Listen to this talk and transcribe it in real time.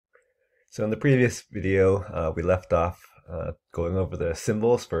So in the previous video, we left off going over the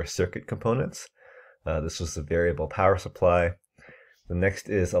symbols for circuit components. This was the variable power supply. The next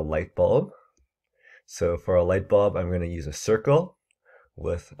is a light bulb. So for a light bulb, I'm going to use a circle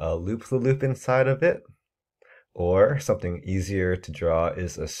with a loop-the-loop inside of it. Or something easier to draw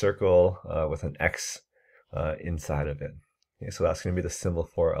is a circle with an X inside of it. Okay, so that's going to be the symbol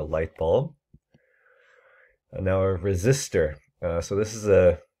for a light bulb. Now a resistor. So this is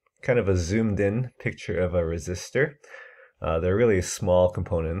a kind of a zoomed in picture of a resistor. They're really small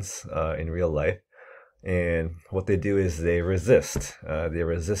components in real life. And what they do is they resist. They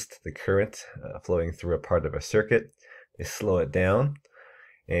resist the current flowing through a part of a circuit. They slow it down,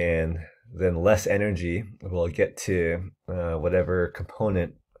 and then less energy will get to whatever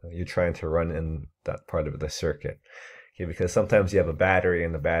component you're trying to run in that part of the circuit. Okay, because sometimes you have a battery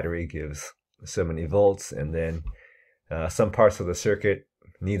and the battery gives so many volts, and then some parts of the circuit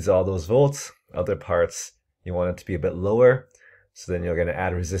needs all those volts. Other parts you want it to be a bit lower, so then you're going to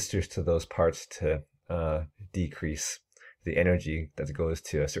add resistors to those parts to decrease the energy that goes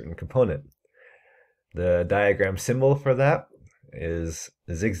to a certain component. The diagram symbol for that is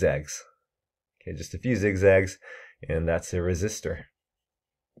zigzags. Okay, just a few zigzags, and that's a resistor.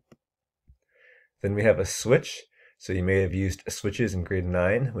 Then we have a switch. So you may have used switches in grade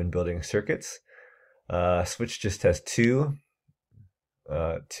 9 when building circuits. Switch just has two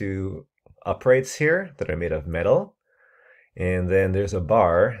uprights here that are made of metal. And then there's a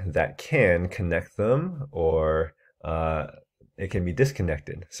bar that can connect them, or it can be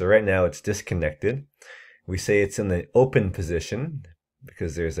disconnected. So right now it's disconnected. We say it's in the open position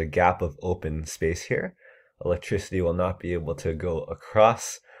because there's a gap of open space here. Electricity will not be able to go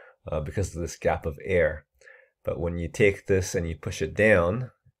across because of this gap of air. But when you take this and you push it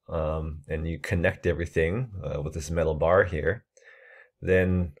down and you connect everything with this metal bar here,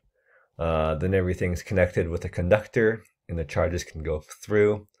 then everything's connected with a conductor and the charges can go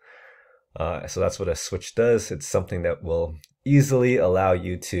through. So that's what a switch does. It's something that will easily allow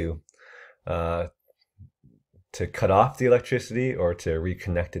you to cut off the electricity or to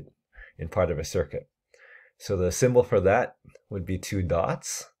reconnect it in part of a circuit. So the symbol for that would be two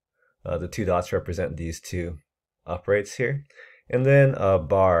dots. The two dots represent these two uprights here. And then a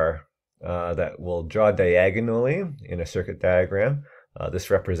bar that will draw diagonally in a circuit diagram. This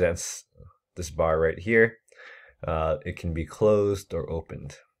represents this bar right here. It can be closed or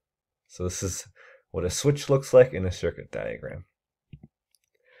opened. So this is what a switch looks like in a circuit diagram.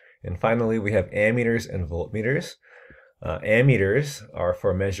 And finally, we have ammeters and voltmeters. Ammeters are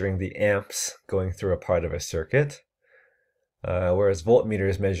for measuring the amps going through a part of a circuit, whereas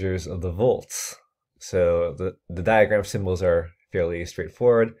voltmeters measures the volts. So the diagram symbols are fairly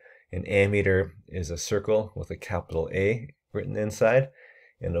straightforward. An ammeter is a circle with a capital A written inside,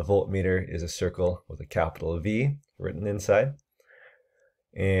 and a voltmeter is a circle with a capital V written inside.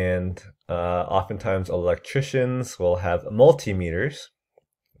 And oftentimes electricians will have multimeters,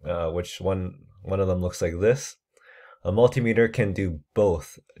 which one of them looks like this. A multimeter can do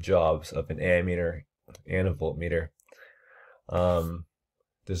both jobs of an ammeter and a voltmeter.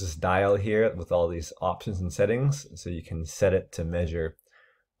 There's this dial here with all these options and settings, so you can set it to measure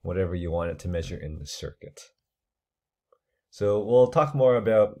whatever you want it to measure in the circuit. So we'll talk more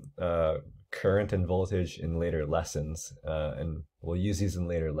about current and voltage in later lessons, and we'll use these in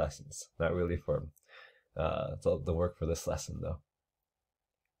later lessons. Not really for the work for this lesson though.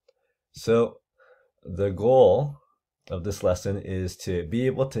 So the goal of this lesson is to be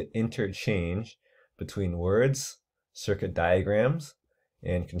able to interchange between words, circuit diagrams,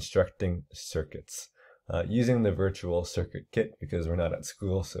 and constructing circuits using the virtual circuit kit, because we're not at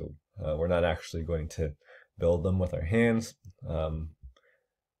school, so we're not actually going to build them with our hands. We're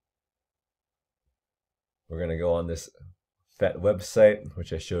going to go on this PhET website,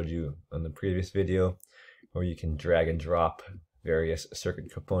 which I showed you on the previous video, where you can drag and drop various circuit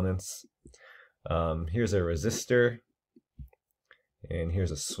components. Here's a resistor, and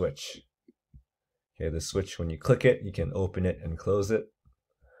here's a switch. Okay, the switch, when you click it, you can open it and close it.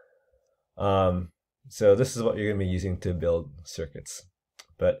 So this is what you're going to be using to build circuits.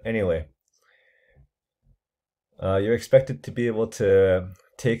 But anyway, you're expected to be able to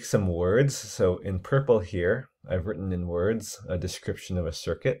take some words. So in purple here, I've written in words a description of a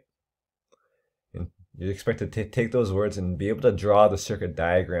circuit. And you're expected to take those words and be able to draw the circuit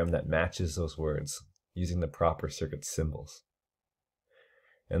diagram that matches those words using the proper circuit symbols.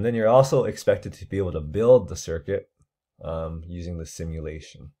 And then you're also expected to be able to build the circuit using the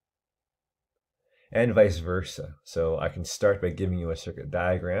simulation. And vice versa. So I can start by giving you a circuit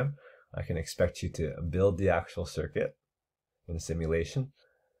diagram. I can expect you to build the actual circuit in the simulation.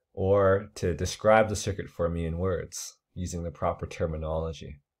 or to describe the circuit for me in words using the proper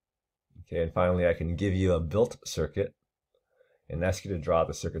terminology. Okay, and finally, I can give you a built circuit and ask you to draw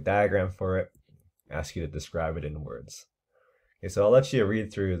the circuit diagram for it, ask you to describe it in words. Okay, so I'll let you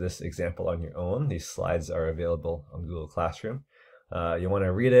read through this example on your own. These slides are available on Google Classroom. You want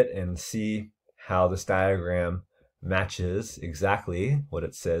to read it and see how this diagram matches exactly what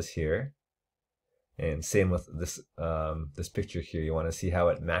it says here. And same with this, this picture here. You want to see how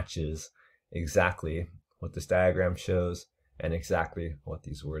it matches exactly what this diagram shows and exactly what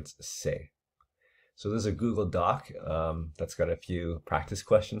these words say. So there's a Google Doc that's got a few practice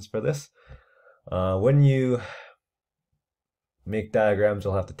questions for this. When you make diagrams,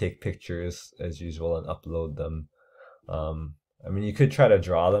 you'll have to take pictures as usual and upload them. I mean, you could try to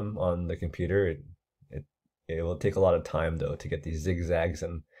draw them on the computer. It will take a lot of time though to get these zigzags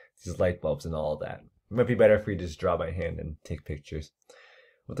and these light bulbs and all of that. It might be better if we just draw by hand and take pictures.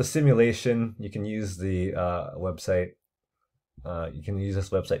 With the simulation, you can use the website. You can use this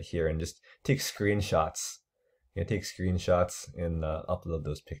website here and just take screenshots. You can take screenshots and upload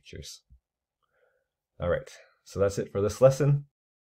those pictures. All right, so that's it for this lesson.